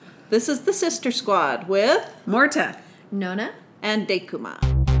This is the Sister Squad with Morta, Nona, and Dekuma.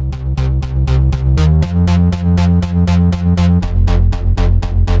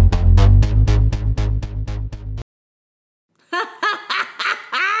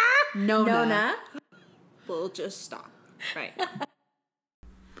 Nona. We'll just stop. Right.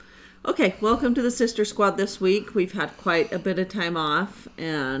 Okay, welcome to the Sister Squad this week. We've had quite a bit of time off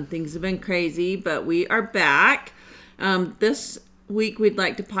and things have been crazy, but we are back. This week we'd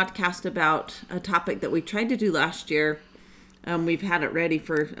like to podcast about a topic that we tried to do last year. We've had it ready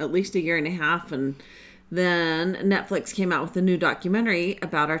for at least a year and a half, and then Netflix came out with a new documentary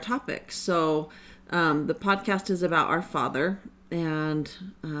about our topic. So the podcast is about our father, and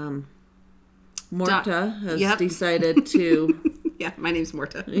Morta has decided to... Yeah, my name's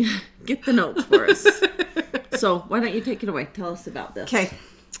Morta. Get the notes for us. So why don't you take it away? Tell us about this. Okay.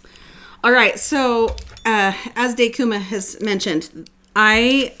 All right. So as Dekuma has mentioned,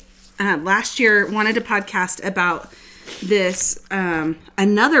 I last year wanted to podcast about this,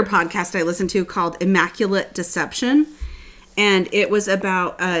 another podcast I listened to called Immaculate Deception. And it was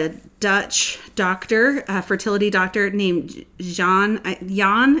about a Dutch doctor, a fertility doctor named Jan,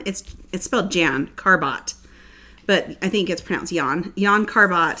 it's spelled Jan Carbot, but I think it's pronounced Jan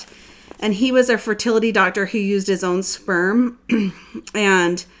Carbot. And he was a fertility doctor who used his own sperm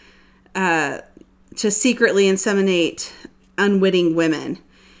and to secretly inseminate unwitting women.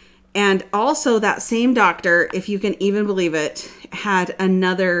 And also that same doctor, if you can even believe it, had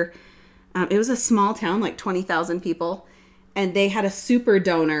another, it was a small town, like 20,000 people. And they had a super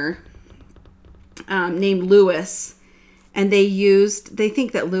donor named Lewis. And they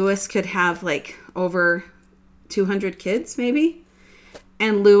think that Lewis could have like over 200 kids, maybe.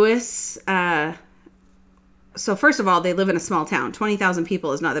 And Lewis, so first of all, they live in a small town. 20,000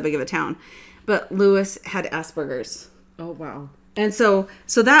 people is not that big of a town. But Lewis had Asperger's. Oh, wow. And so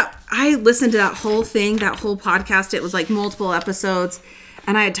that, I listened to that whole thing, that whole podcast. It was like multiple episodes.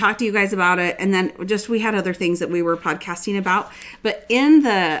 And I had talked to you guys about it. And then we had other things that we were podcasting about. But in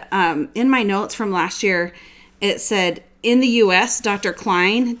my notes from last year, it said, in the U.S., Dr.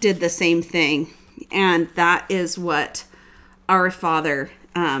 Klein did the same thing. And that is what Our Father,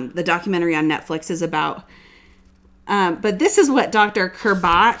 the documentary on Netflix, is about. But this is what Dr.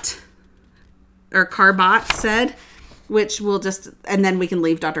 Carbot said, which we'll just, and then we can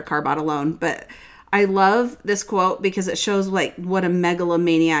leave Dr. Carbot alone. But I love this quote because it shows like what a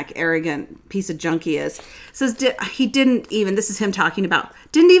megalomaniac, arrogant piece of junk he is. It says he didn't even, this is him talking about,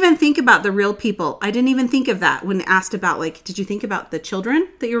 didn't even think about the real people. I didn't even think of that when asked about like, did you think about the children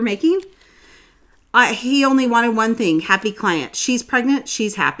that you were making? He only wanted one thing, happy client. She's pregnant,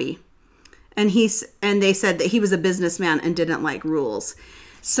 she's happy. And they said that he was a businessman and didn't like rules.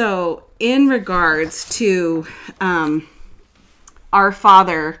 So in regards to Our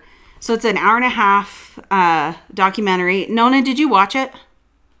Father, so it's an hour and a half documentary. Nona, did you watch it?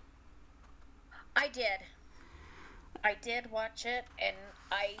 I did watch it, and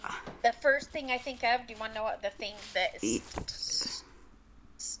the first thing I think of, do you want to know what the thing that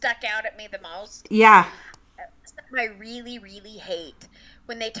stuck out at me the most? Yeah. Something I really, really hate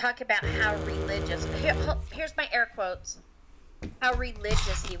when they talk about how religious, here's my air quotes, how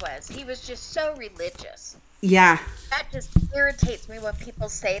religious he was. He was just so religious. Yeah. That just irritates me when people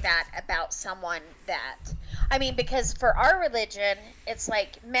say that about someone that, I mean, because for our religion, it's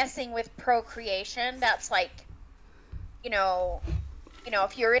like messing with procreation. That's like,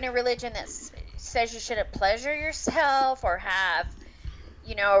 if you're in a religion that says you shouldn't pleasure yourself or have,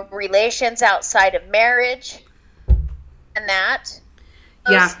 relations outside of marriage and that,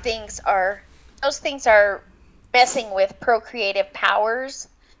 those things are messing with procreative powers.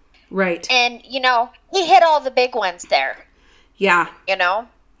 Right. And, he hit all the big ones there. Yeah.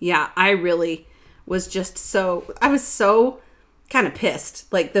 Yeah, I really was I was so kind of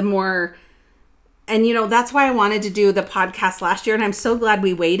pissed. Like the more, and that's why I wanted to do the podcast last year. And I'm so glad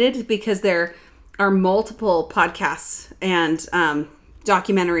we waited because there are multiple podcasts and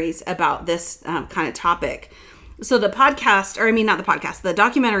documentaries about this kind of topic. So the the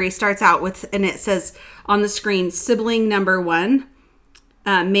documentary starts out with, and it says on the screen, sibling number 1,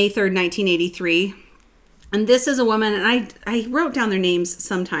 May 3rd, 1983. And this is a woman, and I wrote down their names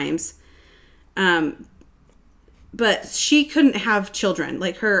sometimes. But she couldn't have children.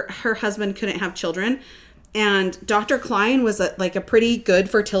 Like her husband couldn't have children. And Dr. Klein was a pretty good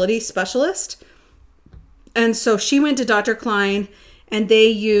fertility specialist. And so she went to Dr. Klein and they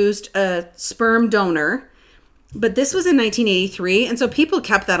used a sperm donor. But this was in 1983. And so people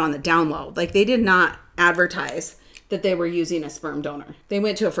kept that on the down low. Like they did not advertise that they were using a sperm donor. They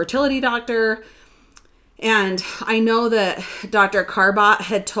went to a fertility doctor And I know that Dr. Carbot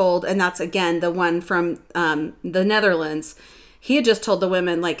had told, and that's again the one from the Netherlands, he had just told the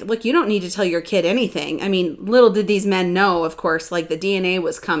women, like, look, you don't need to tell your kid anything. I mean, little did these men know, of course, like the DNA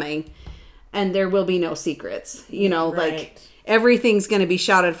was coming and there will be no secrets, you know, like everything's going to be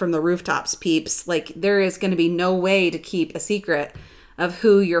shouted from the rooftops, peeps. Like there is going to be no way to keep a secret of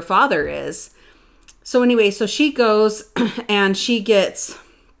who your father is. So anyway, so she goes and she gets,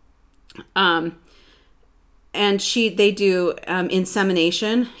 they do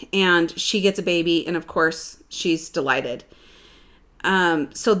insemination, and she gets a baby, and of course she's delighted.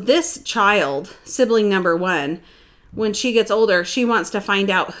 So this child, sibling number 1, when she gets older, she wants to find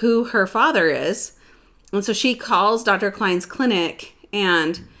out who her father is. And so she calls Dr. Klein's clinic,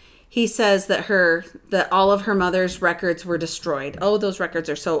 and he says that all of her mother's records were destroyed. Oh, those records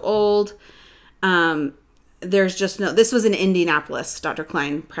are so old. There's just no, this was in Indianapolis. Dr.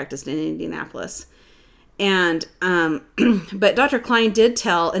 Klein practiced in Indianapolis. And, but Dr. Klein did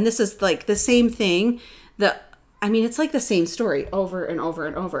tell, and this is like the same thing it's like the same story over and over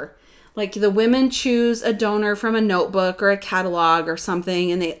and over. Like the women choose a donor from a notebook or a catalog or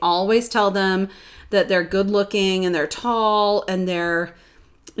something, and they always tell them that they're good looking and they're tall and they're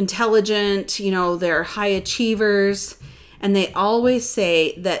intelligent, you know, they're high achievers. And they always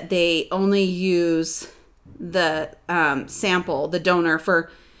say that they only use the sample, the donor,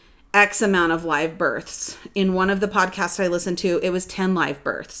 for X amount of live births. In one of the podcasts I listened to, it was 10 live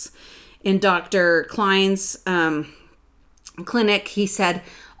births. In Dr. Klein's clinic, he said,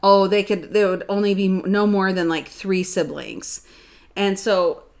 there would only be no more than like 3 siblings. And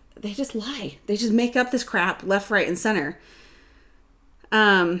so they just lie. They just make up this crap left, right, and center.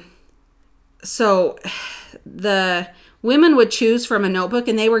 So the women would choose from a notebook,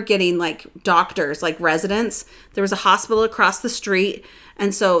 and they were getting like doctors, like residents. There was a hospital across the street.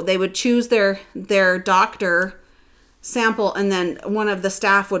 And so they would choose their doctor sample, and then one of the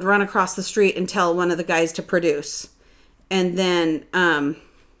staff would run across the street and tell one of the guys to produce. And then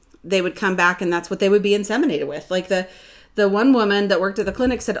they would come back, and that's what they would be inseminated with. Like the one woman that worked at the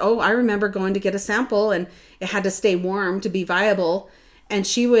clinic said, oh, I remember going to get a sample, and it had to stay warm to be viable. And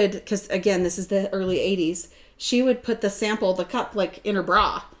she would, because again, this is the early 80s, she would put the sample, the cup, like in her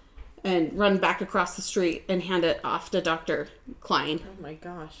bra and run back across the street and hand it off to Dr. Klein. Oh my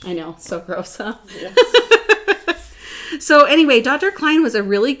gosh. I know. So gross, huh? Yes. So anyway, Dr. Klein was a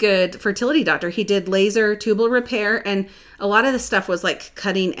really good fertility doctor. He did laser tubal repair, and a lot of the stuff was like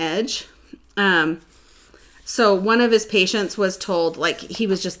cutting edge. So one of his patients was told like he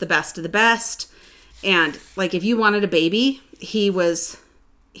was just the best of the best. And like if you wanted a baby, he was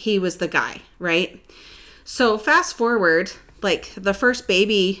the guy, right? So fast forward, like the first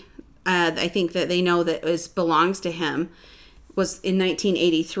baby, I think that they know that belongs to him, was in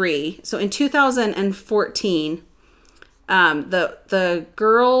 1983. So in 2014,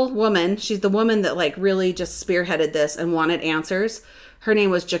 the woman, she's the woman that like really just spearheaded this and wanted answers. Her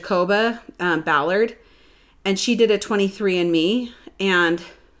name was Jacoba Ballard, and she did a 23andMe, and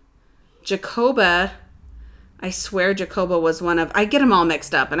Jacoba, I swear Jacoba was one of, I get them all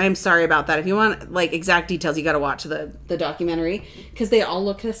mixed up, and I'm sorry about that. If you want like exact details, you got to watch the documentary, because they all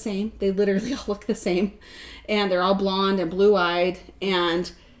look the same. They literally all look the same, and they're all blonde and blue-eyed,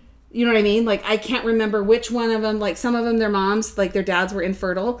 and you know what I mean? Like, I can't remember which one of them, like some of them, their moms, like their dads were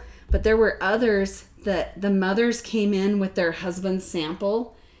infertile, but there were others that the mothers came in with their husband's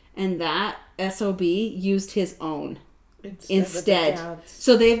sample, and that SOB used his own instead.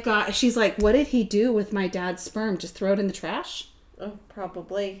 So they've got, she's like, what did he do with my dad's sperm? Just throw it in the trash? Oh,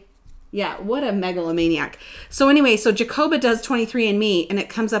 probably. Yeah, what a megalomaniac. So anyway, so Jacoba does 23andMe, and it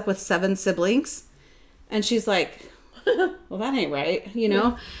comes up with 7 siblings. And she's like, well, that ain't right, you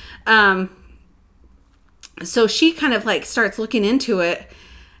know? So she kind of like starts looking into it,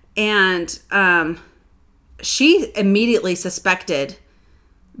 and she immediately suspected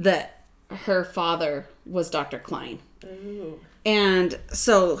that her father was Dr. Klein. Ooh. And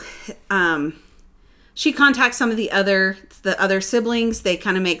so she contacts some of the other siblings. They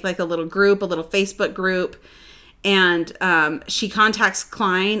kind of make like a little group, a little Facebook group, and she contacts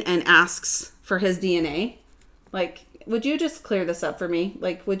Klein and asks for his DNA. Like, would you just clear this up for me?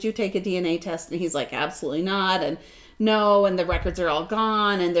 Like, would you take a DNA test? And he's like, absolutely not. And no, and the records are all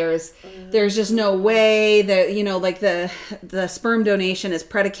gone, and there's just no way that, you know, like the sperm donation is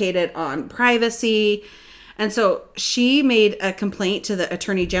predicated on privacy. And so she made a complaint to the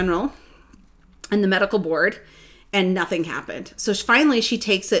Attorney General and the medical board, and nothing happened. So finally she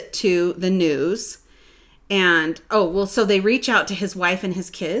takes it to the news, and so they reach out to his wife and his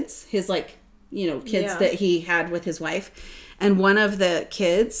kids, his like, you know, kids that he had with his wife. And one of the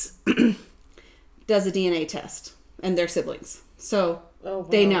kids, does a DNA test, and they're siblings. So Oh, wow.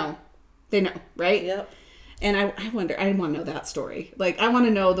 they know, right? Yep. And I wonder, I want to know that story. Like, I want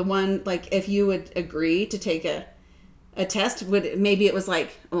to know the one, like, if you would agree to take a test, maybe it was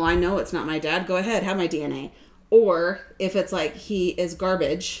like, oh, I know it's not my dad. Go ahead, have my DNA. Or if it's like, he is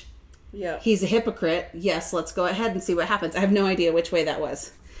garbage. Yeah. He's a hypocrite. Yes, let's go ahead and see what happens. I have no idea which way that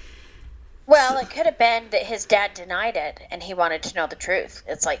was. Well, it could have been that his dad denied it and he wanted to know the truth.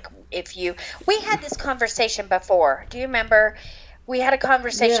 It's like, we had this conversation before. Do you remember? We had a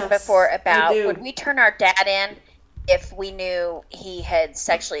conversation Yes, before I about do. would we turn our dad in if we knew he had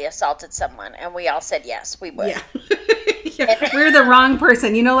sexually assaulted someone? And we all said yes, we would. Yeah. Yeah. We're the wrong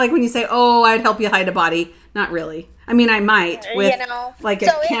person. You know, like when you say, oh, I'd help you hide a body. Not really. I mean, I might with like a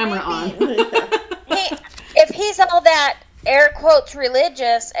so it camera may on. be- if he's all that air quotes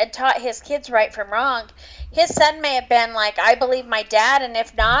religious and taught his kids right from wrong, his son may have been like, I believe my dad, and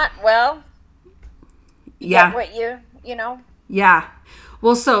if not, well, Yeah. get what you know. Yeah.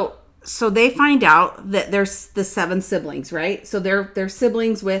 Well, so they find out that there's the 7 siblings, right? So they're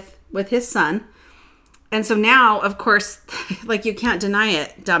siblings with his son. And so now, of course, like, you can't deny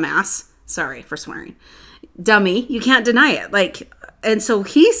it, dumbass. Sorry for swearing. Dummy, you can't deny it. Like, and so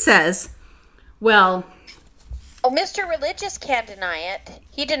he says, well, Oh, Mr. Religious can't deny it.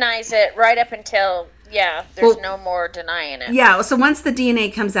 He denies it right up until, there's no more denying it. yeah, so once the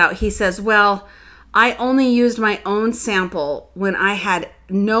DNA comes out, he says, well, I only used my own sample when I had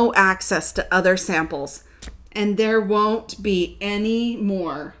no access to other samples, and there won't be any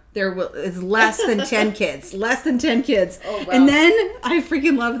more. There is less than 10 kids. Less than 10 kids. Oh, wow. And then I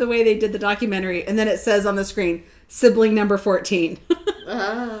freaking love the way they did the documentary. And then it says on the screen, sibling number 14.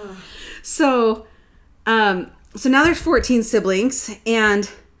 So now there's 14 siblings, and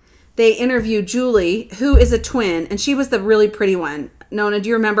they interview Julie, who is a twin, and she was the really pretty one. Nona, do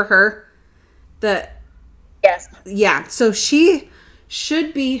you remember her? Yes. Yeah, so she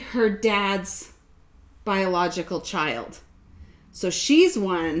should be her dad's biological child. So she's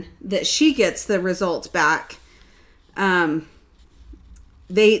one that she gets the results back. They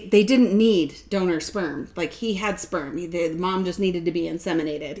didn't need donor sperm. Like, he had sperm. The mom just needed to be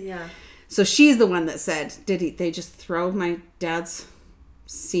inseminated. Yeah. So she's the one that said, they just throw my dad's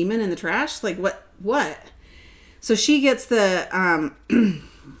semen in the trash? Like, what? So she gets the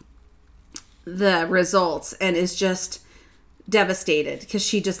results and is just devastated because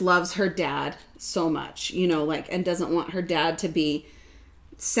she just loves her dad so much, and doesn't want her dad to be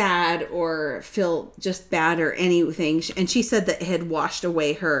sad or feel just bad or anything. And she said that it had washed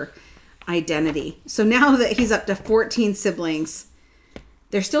away her identity. So now that he's up to 14 siblings,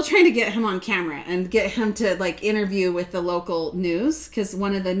 they're still trying to get him on camera and get him to interview with the local news, because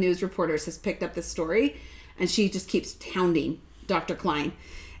one of the news reporters has picked up this story, and she just keeps hounding Dr. Klein.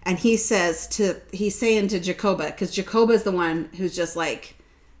 And he's saying to Jacoba, because Jacoba's the one who's just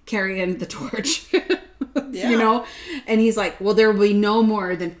carrying the torch, and he's like, well, there will be no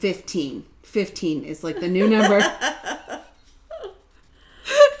more than 15. 15 is the new number.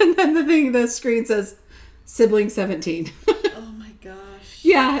 And then the screen says sibling 17. Oh my gosh.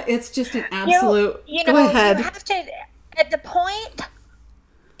 Yeah, it's just an absolute. Go ahead. You have to, at the point,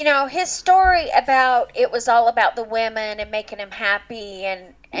 his story about it was all about the women and making him happy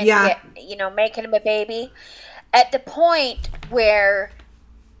and making him a baby. At the point where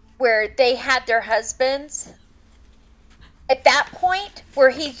they had their husbands, at that point where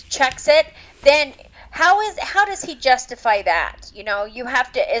he checks it, then how does he justify that? You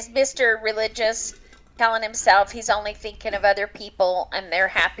have to, as Mr. Religious telling himself he's only thinking of other people and their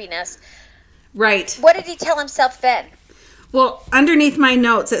happiness. Right. What did he tell himself then? Well, underneath my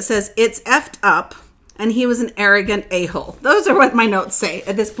notes, it says, it's effed up, and he was an arrogant a-hole. Those are what my notes say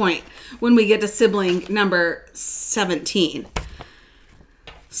at this point when we get to sibling number 17.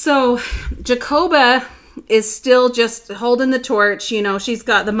 So Jacoba is still just holding the torch. She's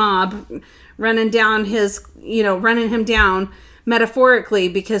got the mob running him down metaphorically,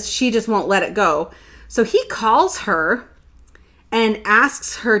 because she just won't let it go. So he calls her and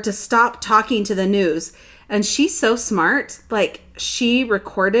asks her to stop talking to the news. And she's so smart. She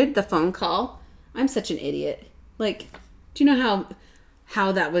recorded the phone call. I'm such an idiot. Do you know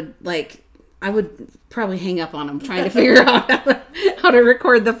how that would, I would probably hang up on him trying to figure out how to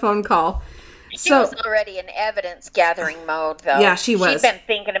record the phone call. She was already in evidence gathering mode, though. Yeah, she was. She'd been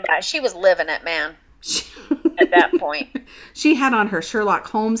thinking about it. She was living it, man. At that point. She had on her Sherlock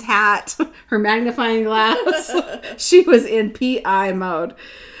Holmes hat, her magnifying glass. She was in PI mode.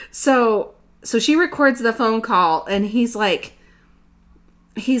 So she records the phone call, and he's like,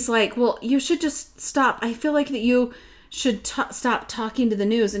 well, you should just stop. I feel like that should stop talking to the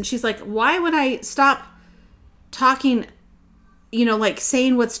news. And she's like, why would I stop talking, like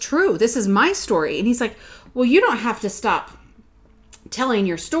saying what's true? This is my story. And he's like, well, you don't have to stop telling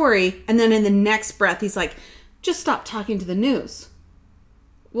your story. And then in the next breath, he's like, just stop talking to the news.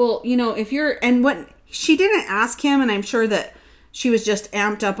 Well, if you're, and what she didn't ask him, and I'm sure that she was just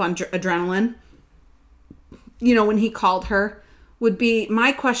amped up on adrenaline, when he called her,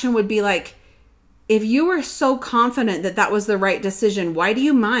 my question would be like, if you were so confident that that was the right decision, why do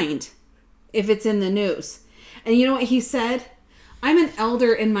you mind if it's in the news? And you know what he said? I'm an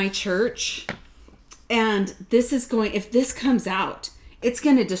elder in my church, and if this comes out, it's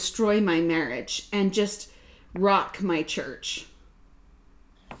going to destroy my marriage and just rock my church.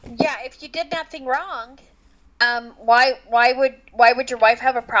 Yeah, if you did nothing wrong, why would your wife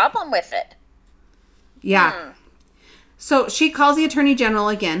have a problem with it? Yeah. So she calls the attorney general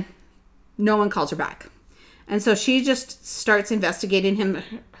again. No one calls her back. And so she just starts investigating him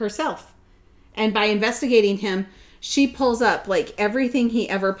herself. And by investigating him, she pulls up like everything he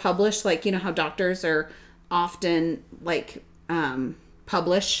ever published. Like, how doctors are often like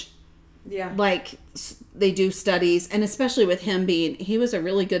publish. Yeah. Like they do studies. And especially with him he was a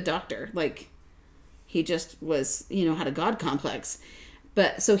really good doctor. Like he just was, had a God complex.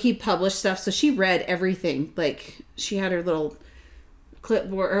 But so he published stuff. So she read everything. Like she had her little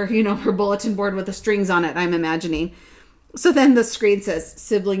clipboard or, her bulletin board with the strings on it, I'm imagining. So then the screen says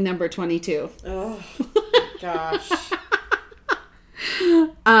sibling number 22. Oh, gosh.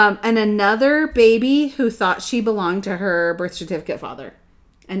 And another baby who thought she belonged to her birth certificate father.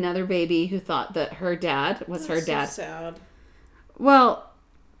 Another baby who thought that her dad was her dad. So sad. Well,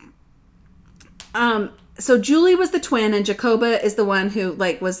 so Julie was the twin and Jacoba is the one who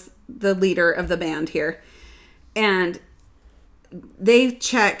was the leader of the band here. And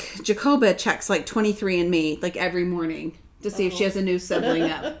Jacoba checks 23andMe every morning to see if she has a new sibling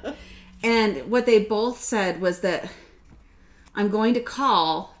up. And what they both said was that I'm going to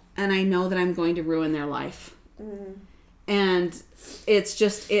call and I know that I'm going to ruin their life. Mm. And it's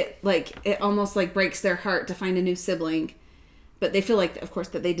just, it almost breaks their heart to find a new sibling. But they feel of course,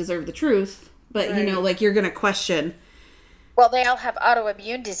 that they deserve the truth. But, right. You're going to question. Well, they all have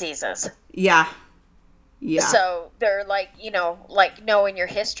autoimmune diseases. Yeah. Yeah. So they're knowing your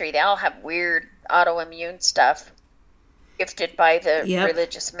history. They all have weird autoimmune stuff gifted by the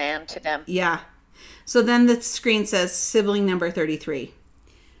religious man to them. Yeah. So then the screen says sibling number 33.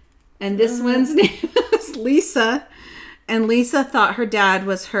 And this one's name is Lisa. And Lisa thought her dad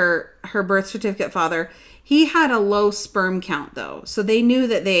was her birth certificate father. He had a low sperm count though. So they knew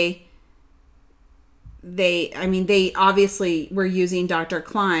that they obviously were using Dr.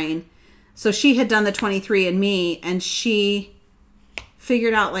 Klein. So she had done the 23andMe and she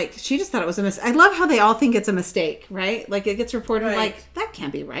figured out she just thought it was a mistake. I love how they all think it's a mistake, right? It gets reported right. That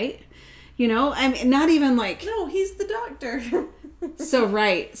can't be right. Not even no, he's the doctor. So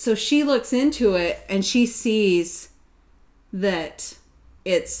right. So she looks into it and she sees that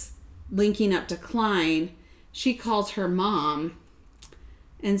it's linking up to Klein. She calls her mom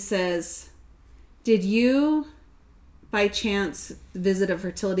and says, did you by chance visit a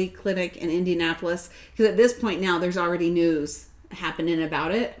fertility clinic in Indianapolis? Because at this point now there's already news happening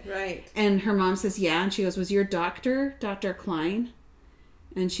about it. Right. And her mom says, yeah. And she goes, was your doctor Dr. Klein?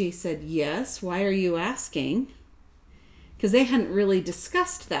 And she said, yes. Why are you asking? Because they hadn't really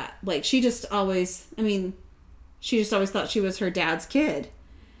discussed that. She just always thought she was her dad's kid.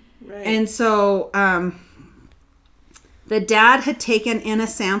 Right. And so the dad had taken in a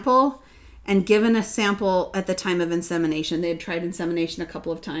sample and given a sample at the time of insemination. They had tried insemination a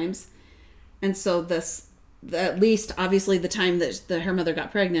couple of times. And so at least obviously the time that her mother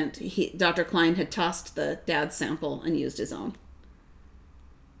got pregnant, Dr. Klein had tossed the dad's sample and used his own.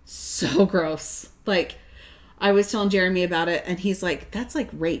 So gross. I was telling Jeremy about it and he's like, that's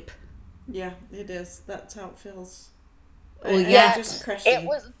rape. Yeah, it is. That's how it feels. Well, yeah. Just crushing. It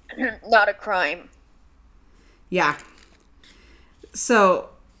was not a crime. Yeah. So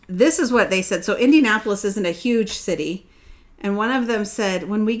this is what they said. So Indianapolis isn't a huge city. And one of them said,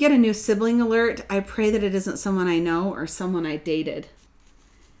 when we get a new sibling alert, I pray that it isn't someone I know or someone I dated.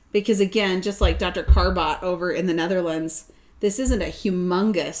 Because again, just like Dr. Carbot over in the Netherlands, this isn't a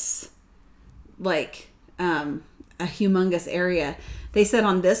humongous, a humongous area. They said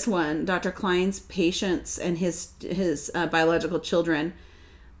on this one, Dr. Klein's patients and his biological children,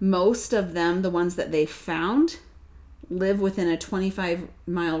 most of them, the ones that they found, live within a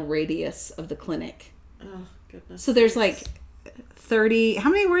 25-mile radius of the clinic. Oh, goodness. So there's 30, how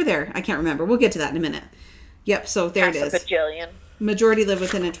many were there? I can't remember. We'll get to that in a minute. Yep, so there it is. Half a bajillion. Majority live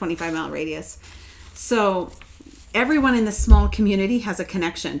within a 25-mile radius. So everyone in the small community has a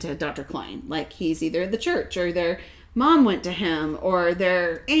connection to Dr. Klein. Like, he's either the church, or their mom went to him, or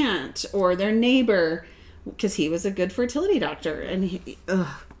their aunt, or their neighbor, because he was a good fertility doctor. And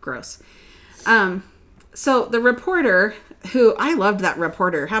gross. So the reporter, who I loved that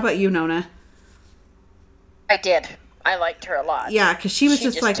reporter. How about you, Nona? I did. I liked her a lot. Yeah, because she was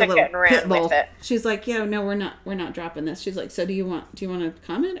just like a took little it and ran pit bull. with it. She's like, yeah, no, we're not dropping this. She's like, so do you want to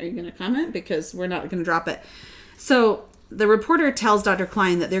comment? Are you going to comment? Because we're not going to drop it. So the reporter tells Dr.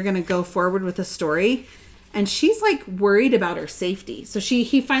 Klein that they're going to go forward with the story, and she's like worried about her safety. So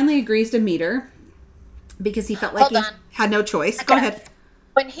he finally agrees to meet her because he felt like he had no choice. Go ahead.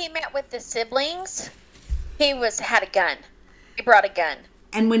 When he met with the siblings, he had a gun. He brought a gun.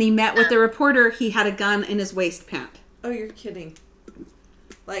 And when he met with the reporter, he had a gun in his waist pant. Oh, you're kidding.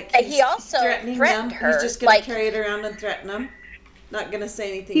 Like, he also threatened her. He's just going to carry it around and threaten them? Not going to say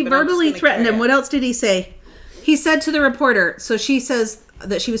anything. He verbally threatened him. What else did he say? He said to the reporter, so she says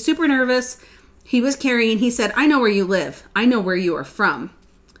that she was super nervous. He was carrying, he said, I know where you live. I know where you are from.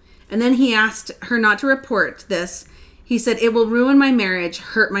 And then he asked her not to report this. He said, it will ruin my marriage,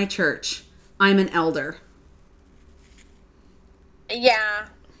 hurt my church. I'm an elder. Yeah.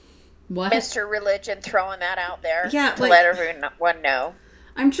 What? Mr. Religion throwing that out there to like, let everyone know.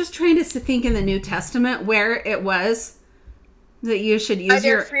 I'm just trying to think in the New Testament where it was that you should use Are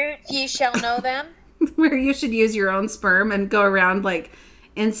there fruits ye shall know them? Where you should use your own sperm and go around like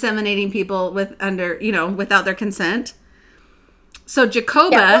inseminating people without their consent. So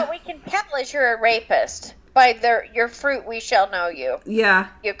Jacoba. Yeah, what we can tell is you're a rapist. By your fruit we shall know you. Yeah.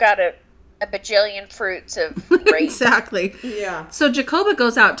 You've got a bajillion fruits of rape. Exactly. Yeah. So Jacoba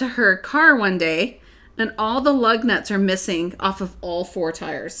goes out to her car one day, and all the lug nuts are missing off of all 4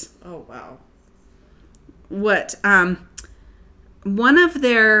 tires. Oh, wow. What? One of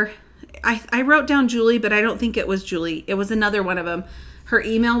their... I wrote down Julie, but I don't think it was Julie. It was another one of them. Her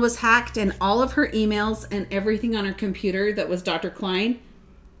email was hacked, and all of her emails and everything on her computer that was Dr. Klein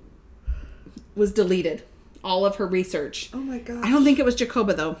was deleted. All of her research. Oh, my gosh. I don't think it was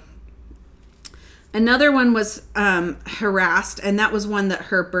Jacoba, though. Another one was harassed, and that was one that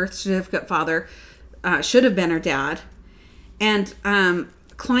her birth certificate father should have been her dad. And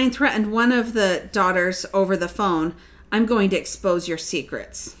Klein threatened one of the daughters over the phone, I'm going to expose your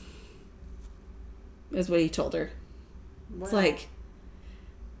secrets, is what he told her. Wow. It's like,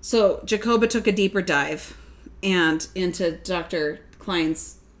 so Jacoba took a deeper dive and into Dr.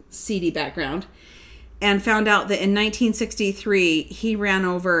 Klein's seedy background, and found out that in 1963, he ran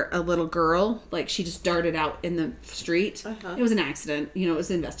over a little girl. Like, she just darted out in the street. Uh-huh. It was an accident. It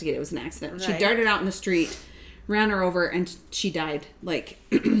was investigated. It was an accident. Right. She darted out in the street, ran her over, and she died. Like,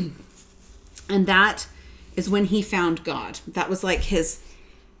 and that is when he found God. That was like his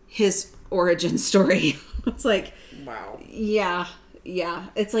origin story. It's like, wow. Yeah.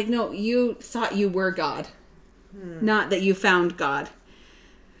 It's like, no, you thought you were God. Not that you found God.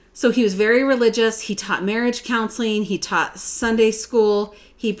 So he was very religious. He taught marriage counseling. He taught Sunday school.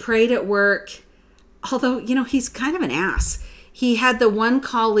 He prayed at work. Although, he's kind of an ass. He had the one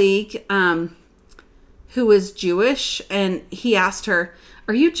colleague who was Jewish, and he asked her,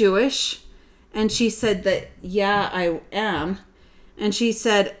 are you Jewish? And she said that, yeah, I am. And she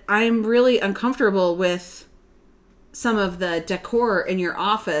said, I'm really uncomfortable with some of the decor in your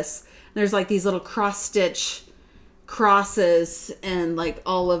office. There's like these little cross-stitch crosses and like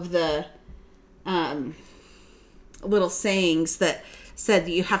all of the little sayings that said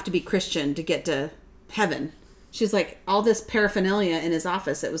that you have to be Christian to get to heaven. She's like, all this paraphernalia in his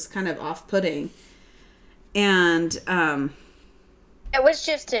office, it was kind of off-putting. And it was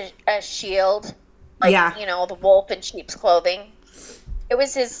just a shield, like, yeah, the wolf in sheep's clothing. It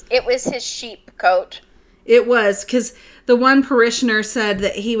was his sheep coat. It was, because the one parishioner said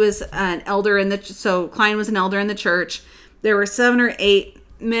that he was an elder so Klein was an elder in the church. There were 7 or 8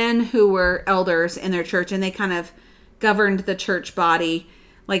 men who were elders in their church, and they kind of governed the church body.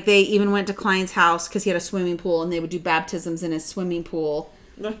 Like, they even went to Klein's house because he had a swimming pool, and they would do baptisms in his swimming pool.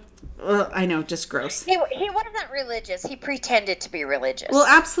 I know, just gross. He wasn't religious. He pretended to be religious. Well,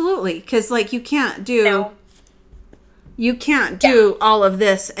 absolutely, because like you can't do all of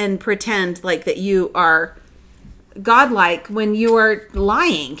this and pretend like that you are godlike when you are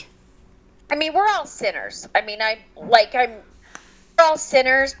lying. I mean, we're all sinners. I mean, we're all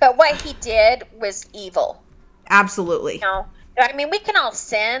sinners, but what he did was evil. Absolutely. I mean, we can all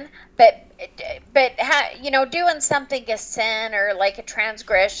sin, but doing something a sin or like a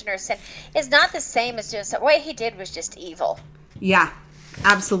transgression or sin is not the same as doing something. What he did was just evil. Yeah,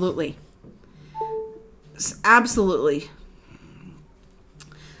 absolutely. Absolutely.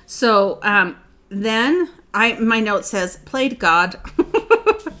 So, then my note says played God.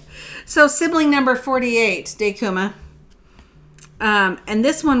 So sibling number 48, Dekuma. And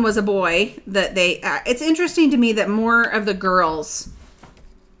this one was a boy that it's interesting to me that more of the girls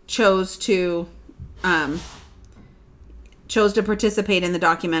chose to participate in the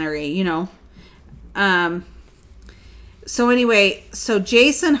documentary, you know. So anyway, so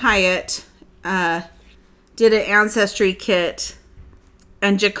Jason Hyatt did an ancestry kit,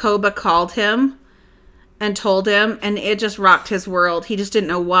 and Jacoba called him and told him, and it just rocked his world. He just didn't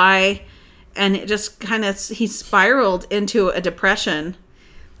know why, and it just kind of, he spiraled into a depression.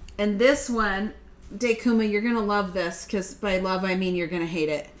 And this one, Dekuma, you're going to love this, because by love I mean you're going to hate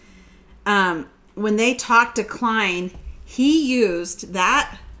it. When they talked to Klein, he used,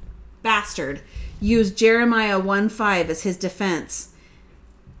 that bastard, used Jeremiah 1:5 as his defense.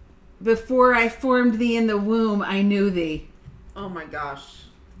 Before I formed thee in the womb, I knew thee. Oh my gosh.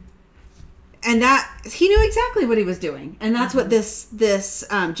 And that, he knew exactly what he was doing. And that's what this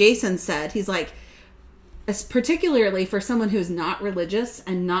Jason said. He's like, particularly for someone who's not religious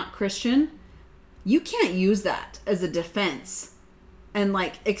and not Christian, you can't use that as a defense and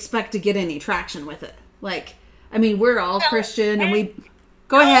like expect to get any traction with it. Like, I mean, we're all Christian and we...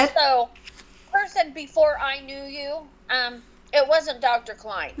 Go ahead. Also, person before I knew you, it wasn't Dr.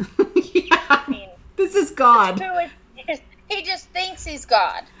 Klein. Yeah. I mean, this is God. He just thinks he's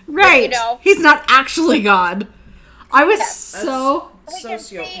God. Right. You know? He's not actually God. I was so... We can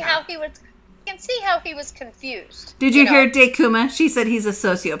see how he was confused. Did you hear Dekuma? She said he's a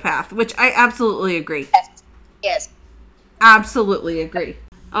sociopath, which I absolutely agree. Yes. Absolutely agree.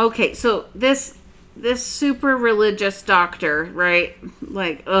 Okay, so this super religious doctor, right?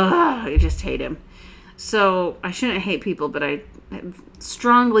 Like, ugh, I just hate him. So I shouldn't hate people, but I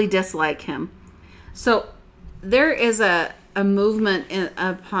strongly dislike him. So there is a movement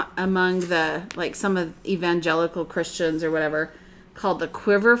among the, like, some of evangelical Christians or whatever called the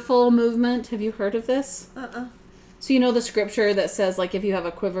quiverful movement. Have you heard of this? So you know the scripture that says, like, if you have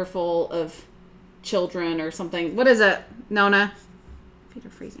a quiver full of children or something. What is it, Nona? Feet are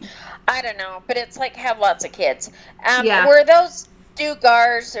freezing. I don't know, but it's like have lots of kids. Yeah. Were those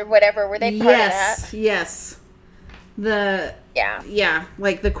Dugars or whatever, were they part of that? Yes. Yeah,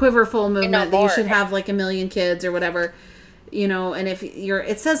 like the quiverful movement that you more. should have like 1 million kids or whatever, you know. And if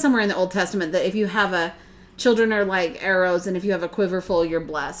it says somewhere in the Old Testament that if you have children are like arrows, and if you have a quiverful, you're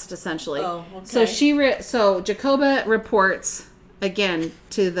blessed, essentially. Oh, okay. So Jacoba reports again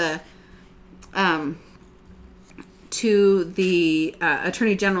to the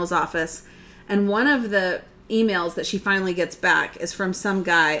Attorney General's office, and one of the emails that she finally gets back is from some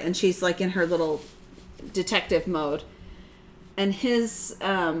guy, and she's like in her little detective mode, and his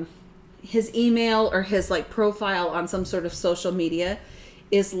email or his like profile on some sort of social media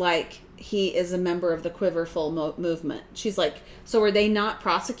is like he is a member of the Quiverful movement. She's like, so are they not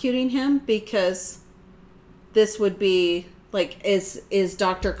prosecuting him because this would be like, is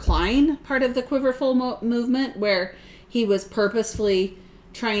Dr. Klein part of the Quiverful movement where he was purposefully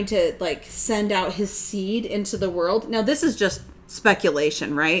trying to like send out his seed into the world? Now this is just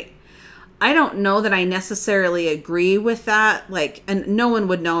speculation, right? I don't know that I necessarily agree with that. Like, and no one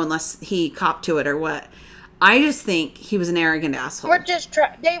would know unless he copped to it or what. I just think he was an arrogant asshole.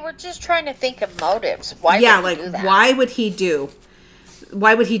 They were just trying to think of motives. Why would he do that?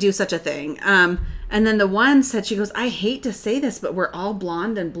 Why would he do such a thing? And then the one said, she goes, I hate to say this, but we're all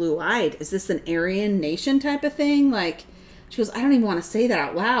blonde and blue-eyed. Is this an Aryan nation type of thing? Like, she goes, I don't even want to say that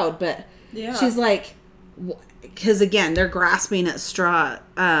out loud, but she's like, because again, they're grasping at straws.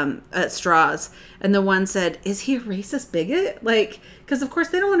 And the one said, is he a racist bigot? Like, because of course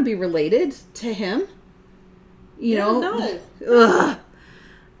they don't want to be related to him. You know? No. Ugh.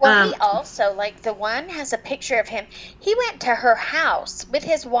 Well, he also, like, the one has a picture of him. He went to her house with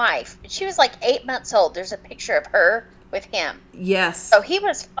his wife. She was like 8 months old. There's a picture of her with him. Yes. So he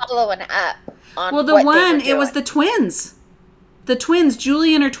was following up on well, the what one, they were doing. it was the twins. The twins,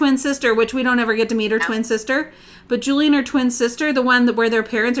 Julie and her twin sister, which we don't ever get to meet her twin sister. But Julie and her twin sister, the one where their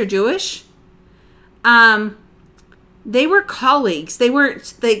parents are Jewish, they were colleagues.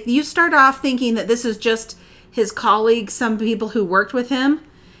 You start off thinking that this is just his colleagues, some people who worked with him.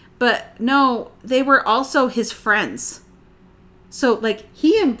 But no, they were also his friends. So, like,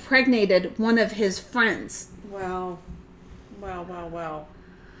 he impregnated one of his friends. Wow.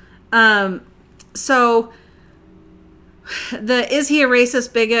 So, is he a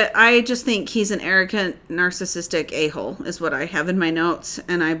racist bigot? I just think he's an arrogant, narcissistic a-hole, is what I have in my notes,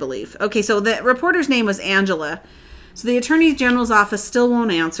 and I believe. Okay, so the reporter's name was Angela. So the Attorney General's office still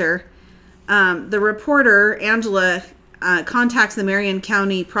won't answer. The reporter, Angela, contacts the Marion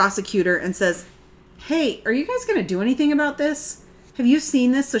County prosecutor and says, hey, are you guys going to do anything about this? Have you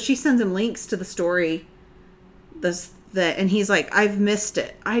seen this? So she sends him links to the story. And he's like, I've missed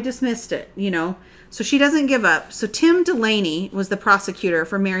it. I just missed it, you know. So she doesn't give up. So Tim Delaney was the prosecutor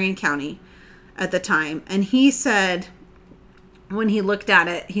for Marion County at the time. And he said, when he looked at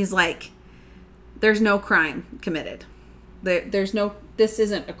it, he's like, there's no crime committed. This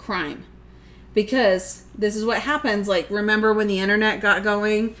isn't a crime. Because this is what happens. Like, remember when the internet got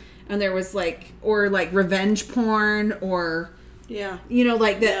going and there was like revenge porn or, yeah, you know,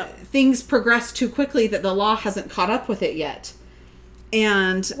 like that things progress too quickly that the law hasn't caught up with it yet.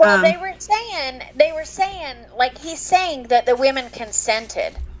 And well, they were saying like, he's saying that the women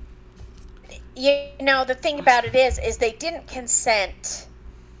consented. You know, the thing about it is they didn't consent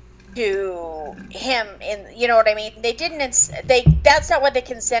to him you know what I mean? That's not what they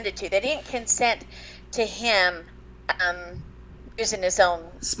consented to. They didn't consent to him using his own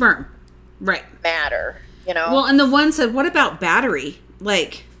sperm. Right. Matter, you know? Well, and the one said, what about battery?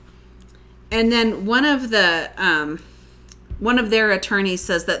 Like, and then one of their attorneys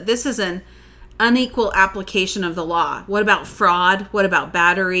says that this is an unequal application of the law. What about fraud? What about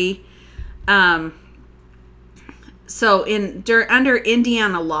battery? So under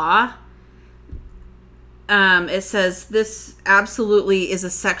Indiana law, it says this absolutely is a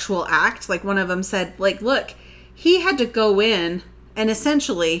sexual act. Like, one of them said, like, look, he had to go in and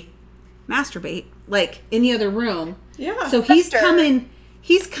essentially masturbate, like, in the other room. Yeah. So he's coming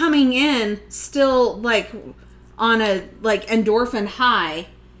in still, like, on a, like, endorphin high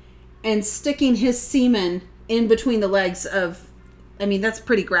and sticking his semen in between the legs of, I mean, that's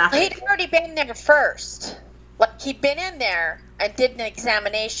pretty graphic. He'd already been there first. Like, he'd been in there and did an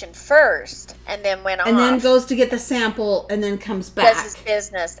examination first and then went off. And then goes to get the sample and then comes back. Does his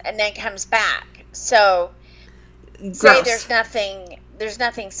business and then comes back. So, Gross. say there's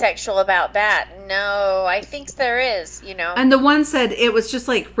nothing sexual about that. No, I think there is, you know. And the one said it was just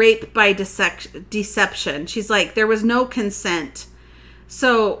like rape by deception. She's like, there was no consent.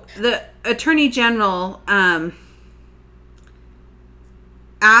 So the Attorney General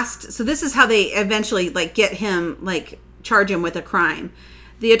asked, so this is how they eventually like get him, like charge him with a crime.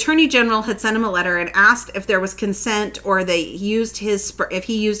 The Attorney General had sent him a letter and asked if there was consent or if he used his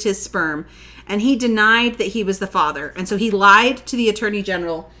sperm, and he denied that he was the father. And so he lied to the Attorney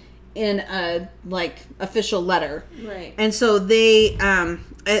General in a like official letter. Right. And so they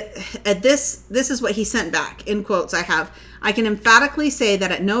at this is what he sent back, in quotes I can emphatically say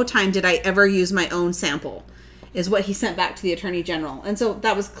that at no time did I ever use my own sample, is what he sent back to the Attorney General. And so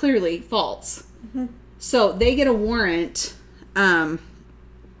that was clearly false. Mm-hmm. So they get a warrant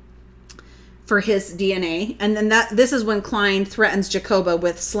for his DNA. And then this is when Klein threatens Jacoba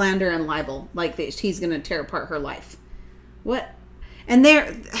with slander and libel. Like, he's going to tear apart her life. What? And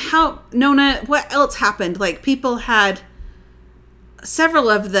Nona, what else happened? Like, people had, several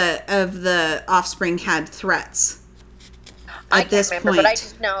of the offspring had threats at this point. I can't remember, but I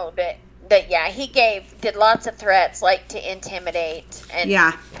just know that yeah, he did lots of threats, like to intimidate and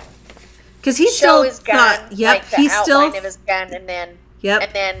because he show his gun, like the outline of his gun, and then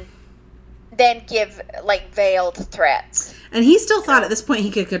and then give like veiled threats. And he still thought at this point he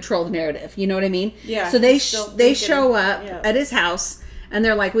could control the narrative. You know what I mean? Yeah. So they show up at his house and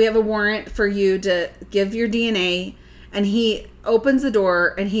they're like, we have a warrant for you to give your DNA. And he opens the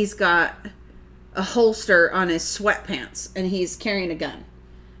door and he's got a holster on his sweatpants and he's carrying a gun.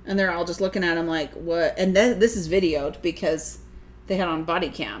 And they're all just looking at him like, what? And this is videoed because they had on body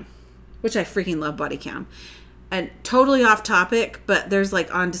cam, which I freaking love body cam. And totally off topic, but there's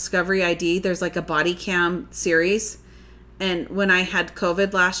like on Discovery ID, there's like a body cam series. And when I had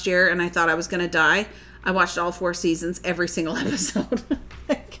COVID last year and I thought I was going to die, I watched all 4 seasons, every single episode.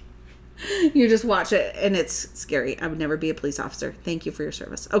 You just watch it and it's scary. I would never be a police officer. Thank you for your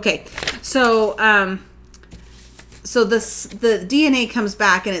service. Okay. So, the DNA comes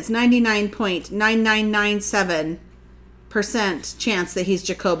back and it's 99.9997% chance that he's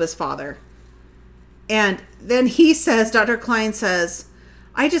Jacoba's father. And then he says, Dr. Klein says,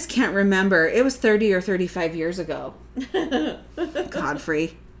 I just can't remember. It was 30 or 35 years ago.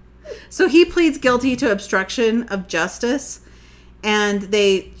 Godfrey. So he pleads guilty to obstruction of justice. And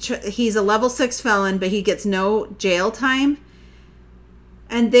he's a level 6 felon, but he gets no jail time.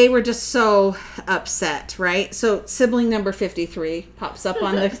 And they were just so upset, right? So sibling number 53 pops up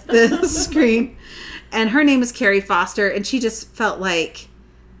on the screen. And her name is Carrie Foster. And she just felt like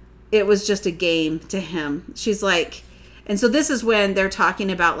it was just a game to him. She's like, and so this is when they're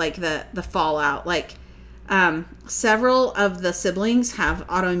talking about like the fallout. Like several of the siblings have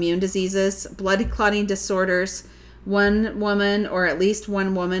autoimmune diseases, blood clotting disorders. One woman, or at least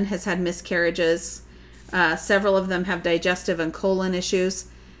one woman, has had miscarriages. Several of them have digestive and colon issues.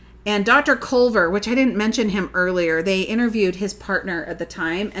 And Dr. Culver, which I didn't mention him earlier, they interviewed his partner at the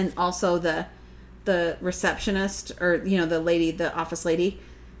time and also the receptionist, or, the lady, the office lady.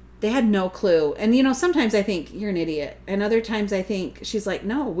 They had no clue. And, sometimes I think you're an idiot. And other times I think she's like,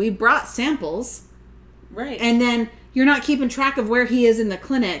 no, we brought samples. Right. And then you're not keeping track of where he is in the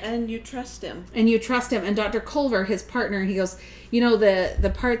clinic. And you trust him. And Dr. Culver, his partner, he goes,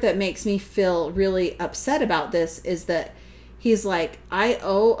 the part that makes me feel really upset about this is that he's like, I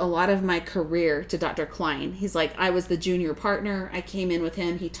owe a lot of my career to Dr. Klein. He's like, I was the junior partner. I came in with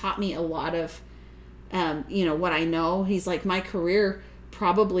him. He taught me a lot of, what I know. He's like, my career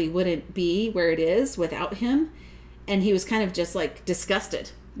probably wouldn't be where it is without him. And he was kind of just like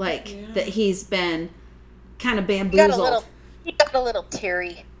disgusted, that he's been kind of bamboozled. He got a little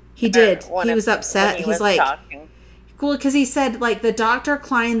teary. He did. He was upset. He's like, talking. Cool, because he said, like, the Dr.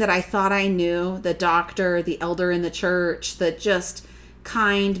 Klein that I thought I knew, the doctor, the elder in the church, the just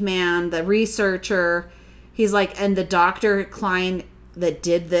kind man, the researcher, he's like, and the Dr. Klein that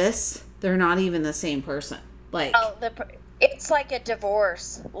did this, they're not even the same person. Like, it's like a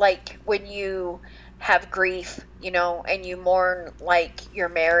divorce, like when you have grief, and you mourn like your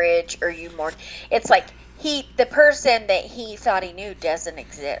marriage, or you mourn. It's like the person that he thought he knew doesn't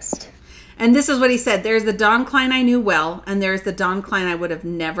exist. And this is what he said. There's the Don Klein I knew well, and there's the Don Klein I would have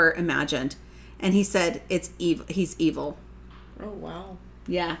never imagined. And he said it's evil. He's evil. Oh, wow.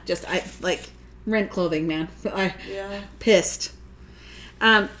 Yeah, just rent clothing, man. Yeah. Pissed.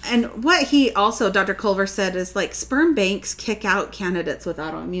 And what he also, Dr. Culver said, is like sperm banks kick out candidates with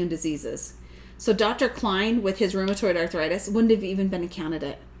autoimmune diseases. So Dr. Klein, with his rheumatoid arthritis, wouldn't have even been a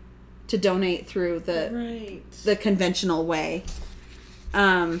candidate to donate through the conventional way.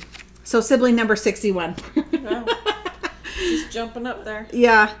 So sibling number 61. Wow. She's jumping up there.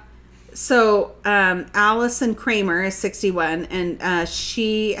 Yeah. So Allison Kramer is 61, and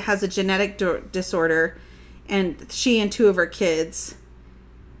she has a genetic disorder, and she and two of her kids.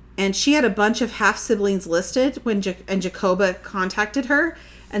 And she had a bunch of half-siblings listed when Jacoba contacted her.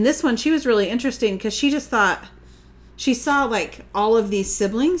 And this one, she was really interesting because she just thought, she saw like all of these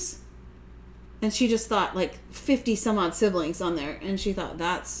siblings, and she just thought like 50 some odd siblings on there. And she thought,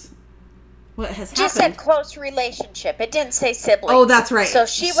 that's what has happened. Just said close relationship. It didn't say siblings. Oh, that's right. So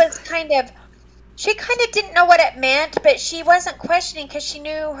she kind of didn't know what it meant, but she wasn't questioning because she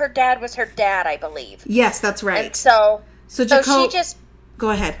knew her dad was her dad, I believe. Yes, that's right. And so she just... Go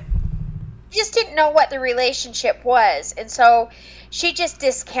ahead. Just didn't know what the relationship was, and so she just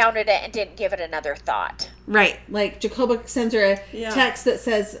discounted it and didn't give it another thought. Right. Like Jacoba sends her a text that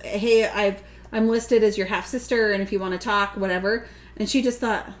says, hey, I'm listed as your half-sister, and if you want to talk, whatever. And she just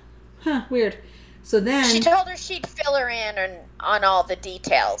thought, weird. So then she told her she'd fill her in on all the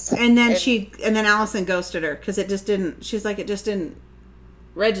details. And then then Allison ghosted her because it just didn't, she's like, it just didn't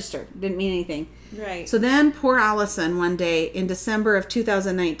register. Didn't mean anything. Right. So then poor Allison one day in December of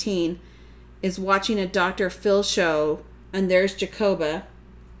 2019 is watching a Dr. Phil show, and there's Jacoba,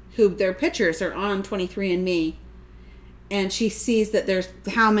 who their pictures are on 23andMe, and she sees that there's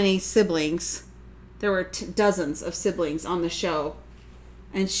how many siblings. There were dozens of siblings on the show,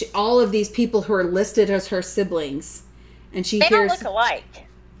 and all of these people who are listed as her siblings, and they all look alike.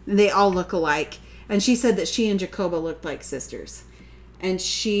 They all look alike, and she said that she and Jacoba looked like sisters, and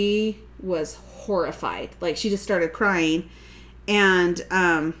she was horrified. Like, she just started crying, and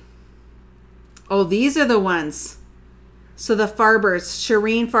these are the ones. So the Farbers,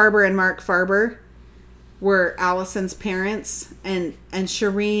 Shireen Farber and Mark Farber, were Allison's parents, and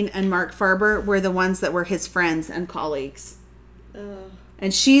Shireen and Mark Farber were the ones that were his friends and colleagues.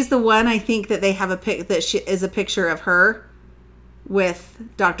 And she's the one, I think, that they have a picture of her with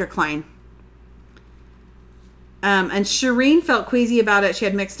Dr. Klein. And Shireen felt queasy about it. She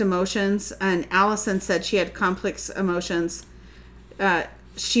had mixed emotions, and Allison said she had complex emotions.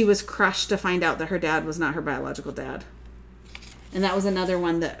 She was crushed to find out that her dad was not her biological dad. And that was another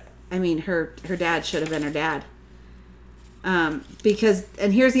one that, I mean, her dad should have been her dad. Because,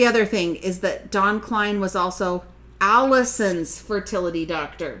 and here's the other thing, is that Don Klein was also Allison's fertility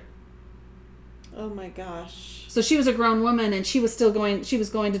doctor. Oh my gosh. So she was a grown woman, and she was going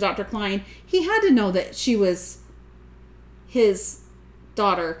to Dr. Klein. He had to know that she was his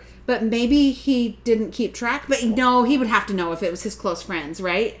daughter. But maybe he didn't keep track. But no, he would have to know if it was his close friends,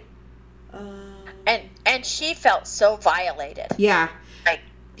 right? And she felt so violated. Yeah. Like,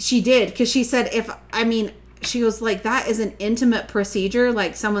 she did. Because she said, she was like, that is an intimate procedure.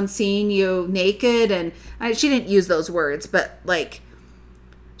 Like, someone seeing you naked. And she didn't use those words. But, like,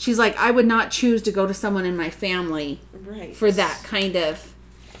 she's like, I would not choose to go to someone in my family for that kind of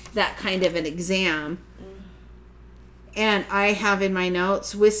that kind of an exam. And I have in my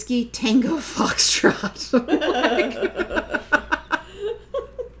notes, Whiskey Tango Foxtrot.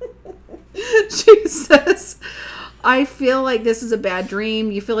 She says, I feel like this is a bad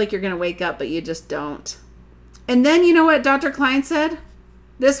dream. You feel like you're going to wake up, but you just don't. And then you know what Dr. Klein said?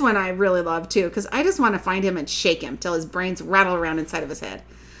 This one I really love too, because I just want to find him and shake him till his brains rattle around inside of his head.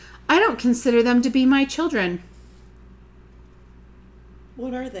 I don't consider them to be my children.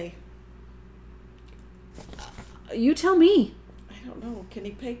 What are they? You tell me. I don't know. Can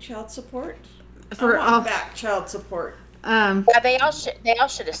he pay child support? For I want back child support. Yeah, they all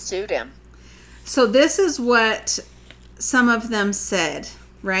should have sued him. So this is what some of them said,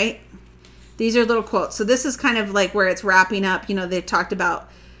 right? These are little quotes. So this is kind of like where it's wrapping up. You know, they've talked about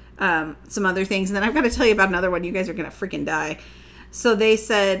some other things. And then I've got to tell you about another one. You guys are going to freaking die. So they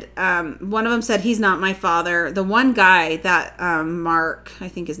said, one of them said, he's not my father. The one guy that Mark, I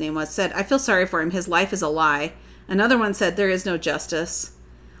think his name was, said, I feel sorry for him. His life is a lie. Another one said, there is no justice.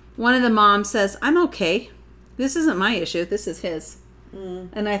 One of the moms says, I'm okay. This isn't my issue. This is his.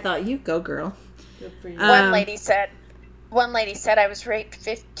 And I thought, you go, girl. Good for you. One lady said, I was raped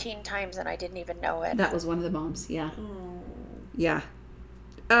 15 times and I didn't even know it. That was one of the moms. Yeah. Yeah.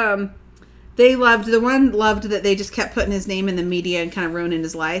 They loved that they just kept putting his name in the media and kind of ruining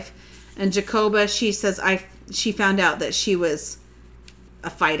his life. And Jacoba, she says, she found out that she was a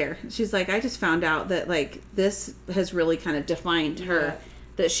fighter. She's like, I just found out that like this has really kind of defined her,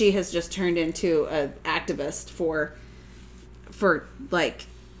 that she has just turned into an activist for like,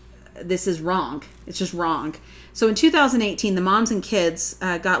 this is wrong. It's just wrong. So in 2018, the Moms and Kids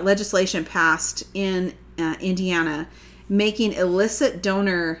got legislation passed in Indiana making illicit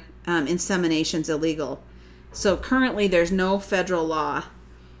donor inseminations illegal. So currently there's no federal law.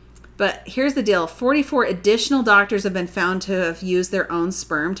 But here's the deal. 44 additional doctors have been found to have used their own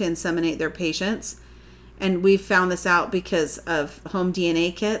sperm to inseminate their patients. And we've found this out because of home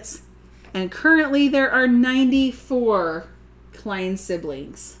DNA kits. And currently there are 94 Klein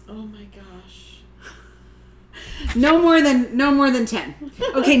siblings. Oh my gosh. No more than 10.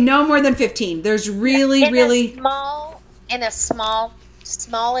 Okay, no more than 15. There's really in a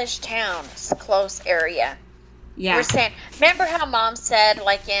smallish town, it's a close area. Yeah. We're saying, remember how Mom said,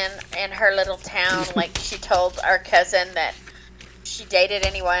 like in her little town, like she told our cousin that she dated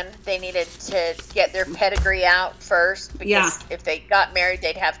anyone, they needed to get their pedigree out first because if they got married,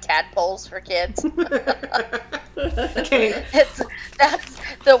 they'd have tadpoles for kids. Okay.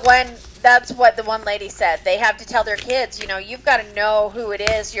 That's what the one lady said. They have to tell their kids, you've got to know who it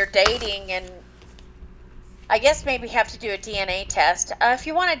is you're dating, and I guess maybe have to do a DNA test. If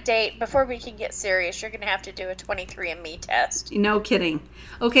you want to date, before we can get serious, you're going to have to do a 23andMe test. No kidding.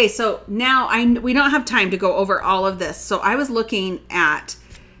 Okay, so now we don't have time to go over all of this. So I was looking at,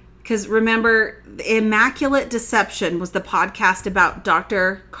 because remember, Immaculate Deception was the podcast about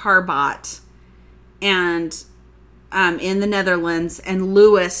Dr. Carbot and in the Netherlands, and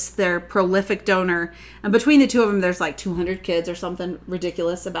Lewis, their prolific donor. And between the two of them, there's like 200 kids or something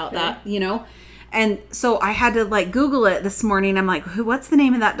ridiculous about that, And so I had to like Google it this morning. I'm like, what's the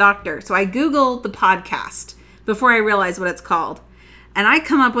name of that doctor? So I Googled the podcast before I realized what it's called. And I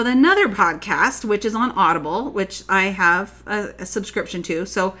come up with another podcast, which is on Audible, which I have a subscription to.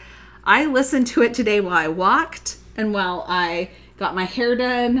 So I listened to it today while I walked and while I got my hair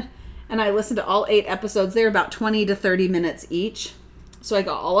done. And I listened to all 8 episodes. They're about 20 to 30 minutes each. So I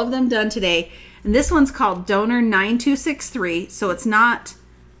got all of them done today. And this one's called Donor 9263. So it's not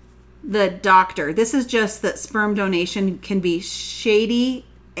the doctor. This is just that sperm donation can be shady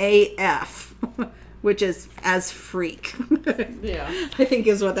AF, which is as freak. Yeah. I think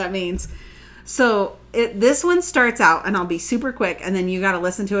is what that means. So this one starts out, and I'll be super quick, and then you got to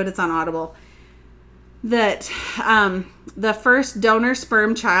listen to it. It's on Audible. That the first donor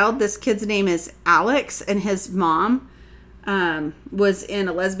sperm child, this kid's name is Alex, and his mom was in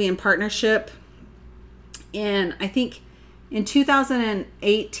a lesbian partnership. And I think in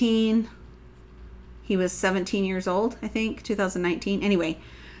 2018, he was 17 years old, I think, 2019. Anyway,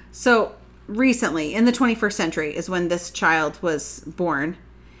 so recently, in the 21st century, is when this child was born.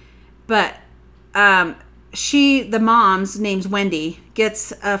 But the mom's name's Wendy,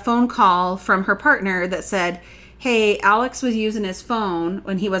 gets a phone call from her partner that said, hey, Alex was using his phone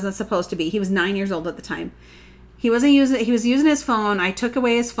when he wasn't supposed to be. He was 9 years old at the time. He was using his phone. I took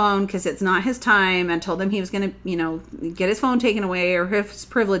away his phone because it's not his time, and told him he was going to, get his phone taken away or his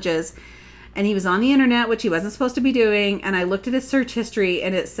privileges. And he was on the internet, which he wasn't supposed to be doing. And I looked at his search history,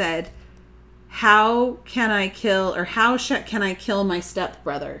 and it said, how can I kill my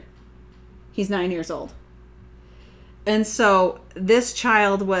stepbrother? He's 9 years old. And so this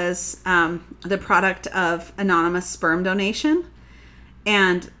child was the product of anonymous sperm donation.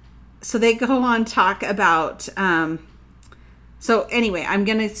 And so they go on talk about... so anyway, I'm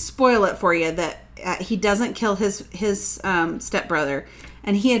going to spoil it for you that he doesn't kill his stepbrother.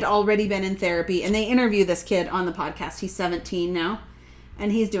 And he had already been in therapy. And they interview this kid on the podcast. He's 17 now.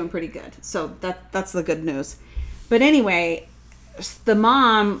 And he's doing pretty good. So that's the good news. But anyway... the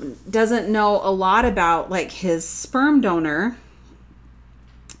mom doesn't know a lot about like his sperm donor.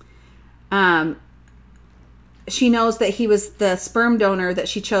 She knows that he was the sperm donor that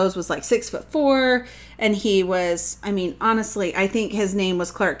she chose was like 6'4", and he was, I mean, honestly, I think his name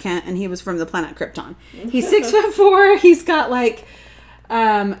was Clark Kent, and he was from the planet Krypton. He's 6'4". He's got like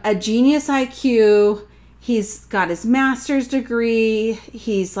a genius IQ. He's got his master's degree.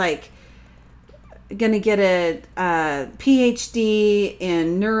 He's like going to get a PhD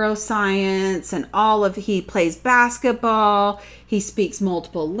in neuroscience and he plays basketball. He speaks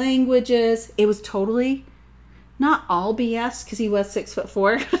multiple languages. It was totally not all BS because he was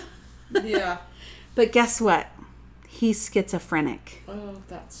 6'4". Yeah. But guess what? He's schizophrenic. Oh,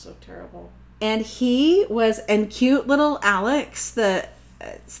 that's so terrible. And cute little Alex,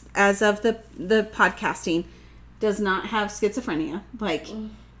 as of the podcasting, does not have schizophrenia. Like,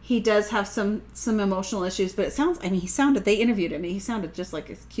 he does have some emotional issues, but they interviewed him, and he sounded just like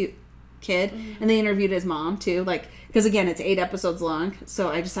a cute kid. And they interviewed his mom too, like, because again, it's 8 episodes long, so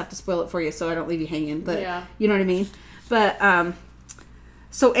I just have to spoil it for you so I don't leave you hanging, but yeah. You know what I mean? But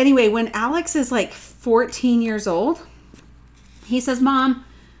so anyway, when Alex is like 14 years old, he says, "Mom,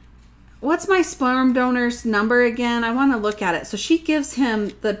 what's my sperm donor's number again? I want to look at it." So she gives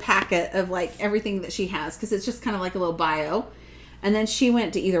him the packet of like everything that she has, because it's just kind of like a little bio. And then she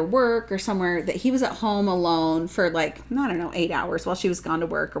went to either work or somewhere that he was at home alone for like, I don't know, 8 hours while she was gone to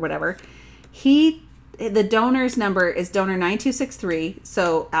work or whatever. The donor's number is donor 9263.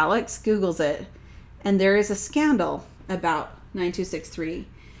 So Alex Googles it, and there is a scandal about 9263.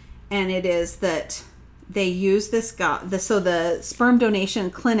 And it is that they use this guy. So the sperm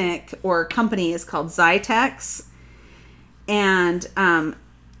donation clinic or company is called Zytex. And,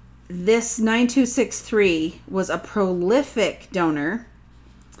 this 9263 was a prolific donor.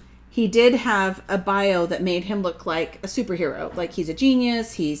 He did have a bio that made him look like a superhero. Like, he's a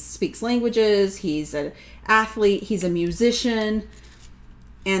genius, he speaks languages, he's an athlete, he's a musician.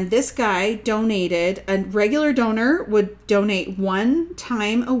 And this guy donated, a regular donor would donate 1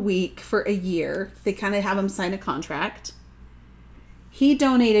 time a week for a year. They kind of have him sign a contract. He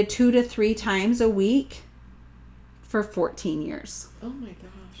donated 2 to 3 times a week for 14 years. Oh my gosh.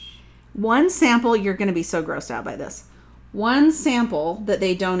 One sample, you're going to be so grossed out by this. One sample that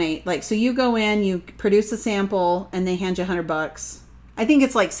they donate, like, so you go in, you produce a sample, and they hand you $100. I think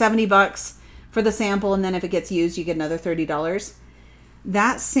it's like $70 for the sample, and then if it gets used, you get another $30.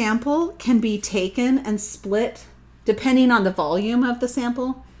 That sample can be taken and split, depending on the volume of the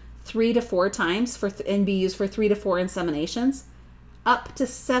sample, 3 to 4 times and be used for 3 to 4 inseminations, up to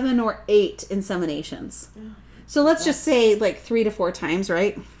 7 or 8 inseminations. So let's just say like 3 to 4 times,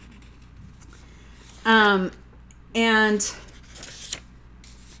 right? And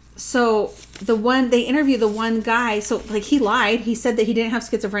so they interview the one guy. So like, he lied. He said that he didn't have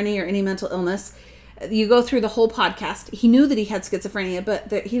schizophrenia or any mental illness. You go through the whole podcast. He knew that he had schizophrenia,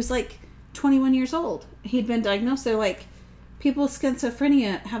 but he was like 21 years old. He'd been diagnosed. They're like, people with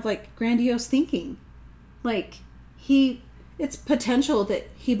schizophrenia have like grandiose thinking. Like, it's potential that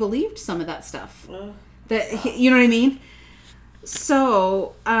he believed some of that stuff. You know what I mean?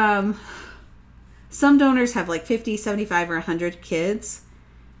 So, some donors have like 50, 75, or 100 kids.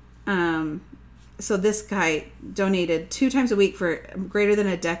 So this guy donated 2 times a week for greater than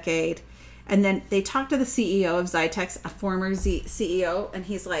a decade. And then they talked to the CEO of Zytex, a former CEO, and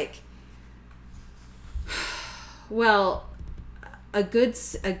he's like, well, a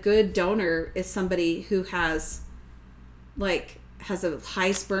good donor is somebody who has a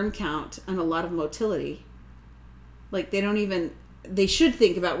high sperm count and a lot of motility. Like, they should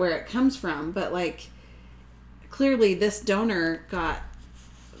think about where it comes from, but like, clearly this donor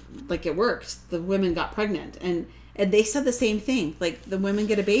it worked. The women got pregnant, and they said the same thing. Like, the women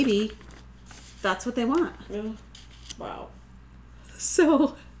get a baby, that's what they want. Yeah. Wow.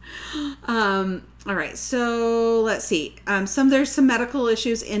 So, all right. So let's see. There's some medical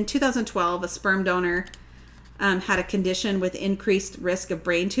issues. In 2012, a sperm donor had a condition with increased risk of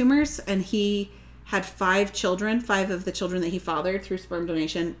brain tumors, and he had 5 children. 5 of the children that he fathered through sperm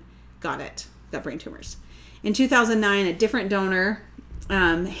donation got brain tumors. In 2009, a different donor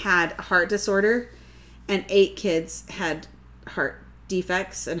had a heart disorder, and 8 kids had heart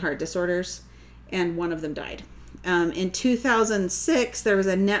defects and heart disorders, and 1 of them died. In 2006, there was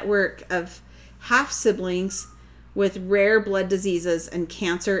a network of half-siblings with rare blood diseases and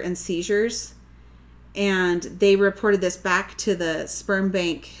cancer and seizures. And they reported this back to the sperm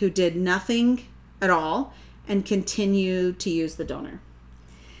bank, who did nothing at all and continued to use the donor.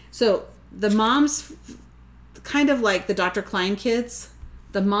 So the moms, kind of like the Dr. Klein kids,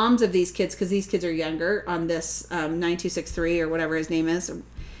 the moms of these kids, because these kids are younger on this 9263 or whatever his name is,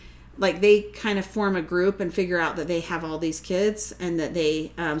 like they kind of form a group and figure out that they have all these kids and that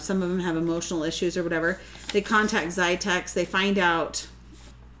they, some of them have emotional issues or whatever. They contact Zytex. They find out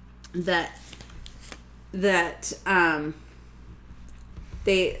that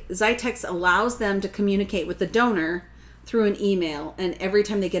Zytex allows them to communicate with the donor through an email, and every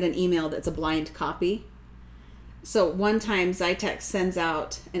time they get an email, that's a blind copy. So one time Zytex sends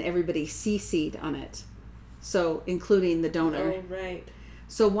out and everybody CC'd on it, so including the donor. Oh, right.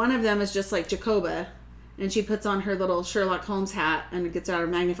 So one of them is just like Jacoba, and she puts on her little Sherlock Holmes hat and gets out her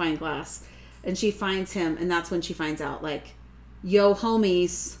magnifying glass, and she finds him, and that's when she finds out, like, yo,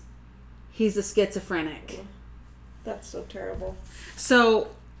 homies, he's a schizophrenic. That's so terrible. So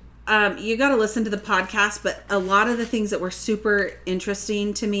you got to listen to the podcast, but a lot of the things that were super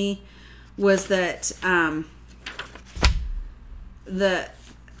interesting to me was that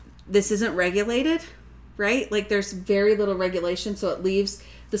this isn't regulated, right? Like there's very little regulation, so it leaves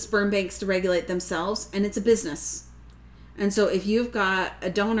the sperm banks to regulate themselves, and it's a business. And so if you've got a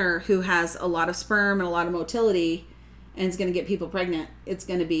donor who has a lot of sperm and a lot of motility and is going to get people pregnant, it's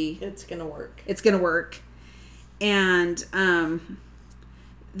going to work. It's going to work. And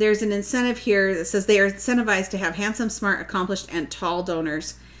there's an incentive here that says they are incentivized to have handsome, smart, accomplished, and tall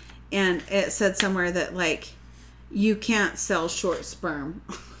donors. And it said somewhere that, like, you can't sell short sperm.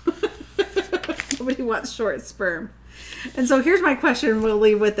 Nobody wants short sperm. And so here's my question. We'll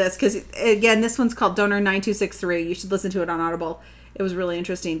leave with this because, again, this one's called Donor 9263. You should listen to it on Audible. It was really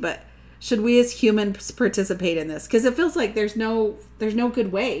interesting. But should we as humans participate in this? Because it feels like there's no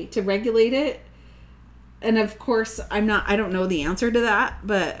good way to regulate it. And of course, I don't know the answer to that,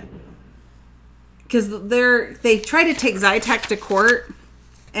 but because they try to take Zytex to court,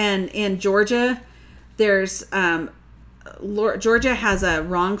 and in Georgia, there's Georgia has a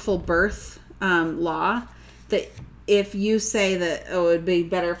wrongful birth law that if you say that, oh, it would be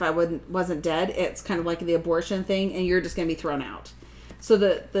better if I wasn't dead, it's kind of like the abortion thing, and you're just going to be thrown out. So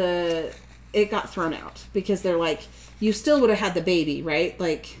it got thrown out because they're like, you still would have had the baby, right?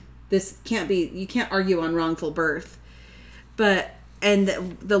 Like, this can't be, you can't argue on wrongful birth. But, and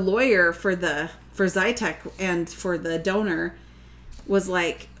the lawyer for Zytex and for the donor was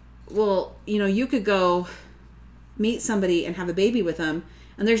like, well, you could go meet somebody and have a baby with them,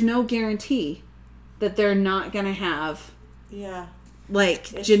 and there's no guarantee that they're not going to have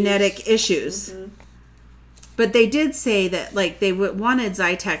genetic issues. Mm-hmm. But they did say that, like, they wanted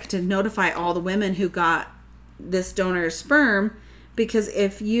Zytex to notify all the women who got this donor's sperm, because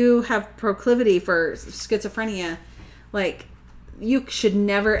if you have proclivity for schizophrenia, like, you should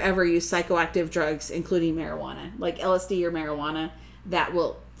never ever use psychoactive drugs, including marijuana, like LSD or marijuana. That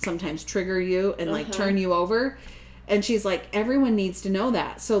will sometimes trigger you and like turn you over. And she's like, everyone needs to know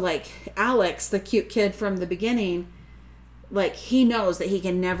that. So like Alex, the cute kid from the beginning, like, he knows that he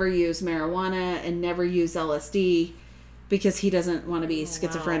can never use marijuana and never use LSD because he doesn't want to be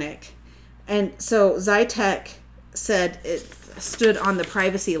schizophrenic. Wow. And so Zytex said it stood on the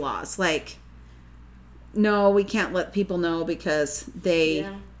privacy laws. Like, no, we can't let people know because there's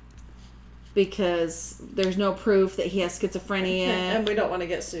no proof that he has schizophrenia. And we don't want to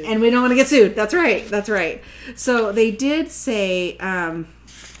get sued. That's right. So they did say in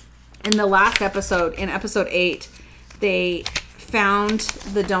the last episode, in episode 8, they found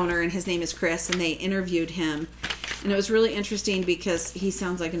the donor, and his name is Chris, and they interviewed him. And it was really interesting because he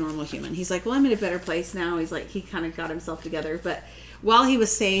sounds like a normal human. He's like, well, I'm in a better place now. He's like, he kind of got himself together. But while he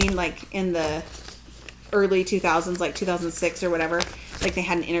was saying, like, in the early 2000s, like 2006 or whatever, like, they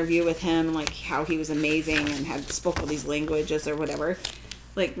had an interview with him, like, how he was amazing and had spoke all these languages or whatever.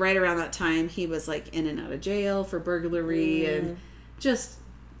 Like, right around that time, he was, like, in and out of jail for burglary and just,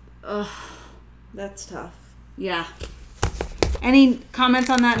 that's tough. Yeah. Any comments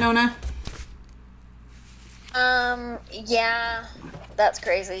on that, Nona? Yeah, that's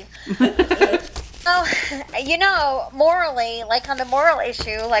crazy. Morally, like on the moral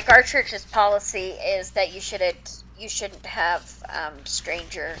issue, like our church's policy is that you shouldn't have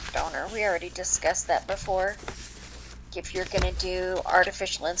stranger donor. We already discussed that before. If you're going to do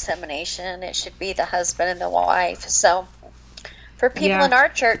artificial insemination, it should be the husband and the wife. So for people in our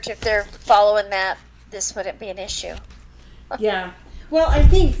church, if they're following that, this wouldn't be an issue. Yeah. Well, I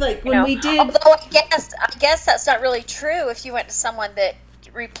think like when You know, we did, although I guess that's not really true if you went to someone that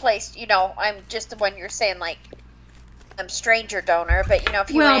replaced. I'm just the one you're saying like I'm stranger donor, but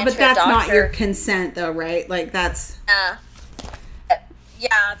if you went but into that's a doctor, not your consent though, right? Like that's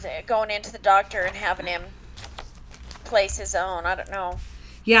going into the doctor and having him place his own. I don't know.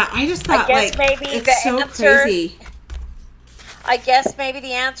 yeah. I just thought guess like maybe it's the so answer- crazy. I guess maybe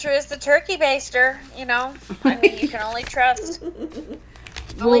the answer is the turkey baster. I mean, you can only trust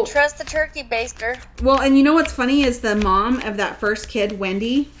Well, trust the turkey baster. well, and you know what's funny is the mom of that first kid,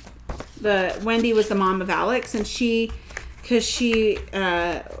 Wendy. Wendy was the mom of Alex, and because she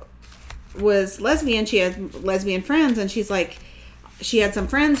was lesbian, she had lesbian friends, and she's like, she had some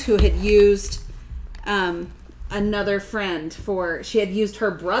friends who had used another friend she had used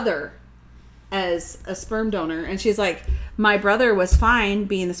her brother as a sperm donor, and she's like, my brother was fine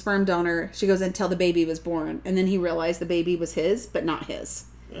being the sperm donor, she goes, until the baby was born, and then he realized the baby was his but not his.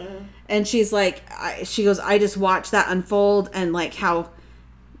 And she's like, she goes, I just watched that unfold, and like how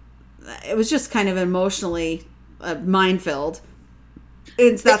it was just kind of emotionally mind-filled.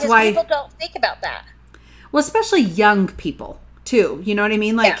 That's Because why people don't think about that. well, especially young people too, you know what I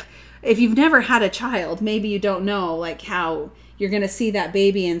mean? Like if you've never had a child, maybe you don't know like how you're going to see that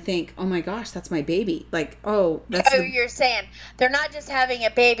baby and think, oh my gosh, that's my baby. Like, oh, that's You're saying they're not just having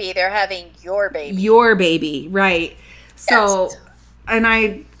a baby, they're having your baby. your baby. Right. So, Yes. and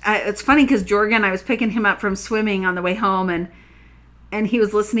I it's funny because Jorgen, I was picking him up from swimming on the way home, and he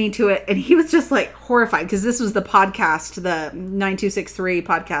was listening to it, and he was just like horrified because this was the podcast, the 9263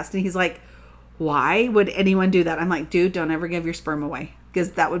 podcast. And he's like, why would anyone do that? I'm like, dude, don't ever give your sperm away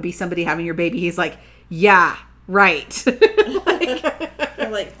because that would be somebody having your baby. He's like, yeah, right.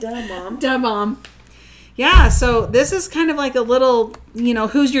 I'm like, duh, mom. Duh, mom. Yeah, so this is kind of like a little,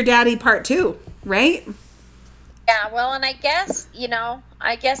 who's your daddy part 2, right? Yeah, well, and I guess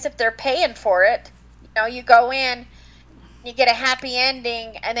if they're paying for it, you go in, you get a happy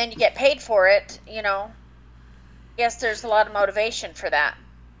ending, and then you get paid for it, I guess there's a lot of motivation for that.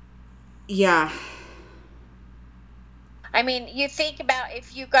 Yeah. I mean, you think about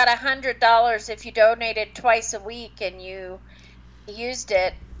if you got $100, if you donated twice a week and you used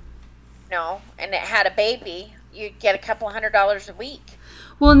it, and it had a baby, you'd get a couple $100 a week.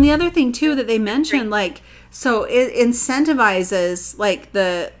 Well, and the other thing too that they mentioned, like, so it incentivizes like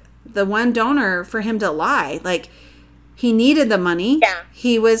the one donor for him to lie. Like, he needed the money. Yeah.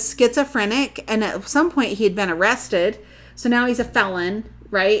 He was schizophrenic, and at some point he had been arrested. So now he's a felon,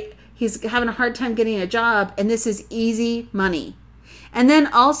 right? He's having a hard time getting a job, and this is easy money. And then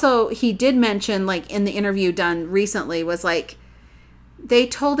also he did mention, like in the interview done recently, was like they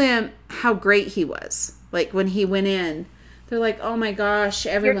told him how great he was. Like when he went in, they're like, "Oh my gosh,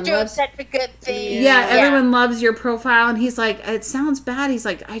 everyone You're doing loves such a good thing." yeah, everyone loves your profile." And he's like, "It sounds bad." He's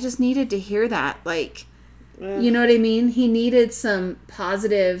like, "I just needed to hear that." Like, you know what I mean? He needed some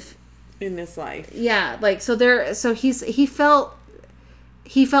positive in his life. Yeah, like he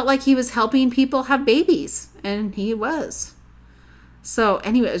felt like he was helping people have babies, and he was. So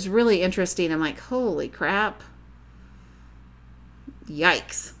anyway, it was really interesting. I'm like, holy crap.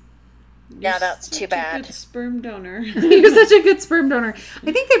 Yikes. Yeah, that's too bad. Good sperm donor. He was such a good sperm donor.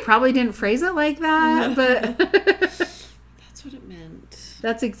 I think they probably didn't phrase it like that, but That's what it meant.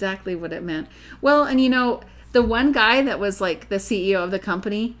 that's exactly what it meant. Well, and the one guy that was like the CEO of the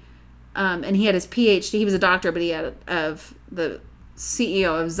company, and he had his PhD. He was a doctor, but he had of the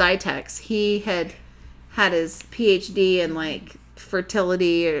CEO of Zytex. He had his PhD in like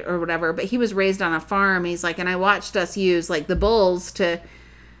fertility or whatever, but he was raised on a farm. He's like, and I watched us use like the bulls to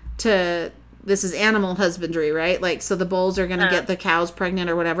this is animal husbandry, right? Like, so the bulls are going to get the cows pregnant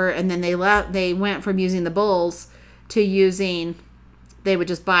or whatever. And then they went from using the bulls to they would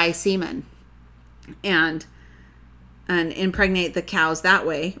just buy semen and impregnate the cows that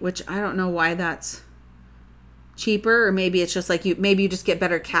way, which I don't know why that's cheaper, or maybe it's just like you just get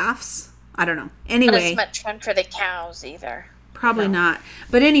better calves. I don't know. Anyway, Not as much fun for the cows either. probably not.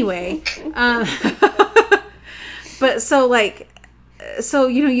 But anyway, but so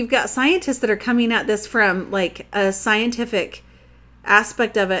you've got scientists that are coming at this from like a scientific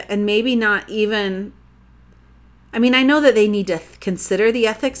aspect of it, and maybe not even. I mean, I know that they need to consider the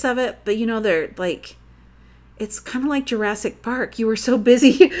ethics of it, but they're like. It's kind of like Jurassic Park. You were so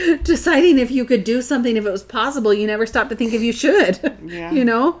busy deciding if you could do something, if it was possible, you never stopped to think if you should. Yeah.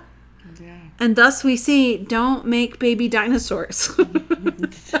 Yeah. And thus we see, don't make baby dinosaurs.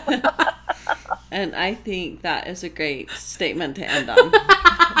 And I think that is a great statement to end on.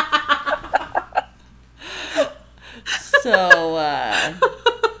 So,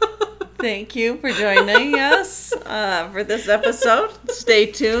 thank you for joining us for this episode. Stay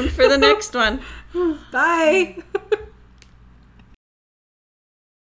tuned for the next one. Bye.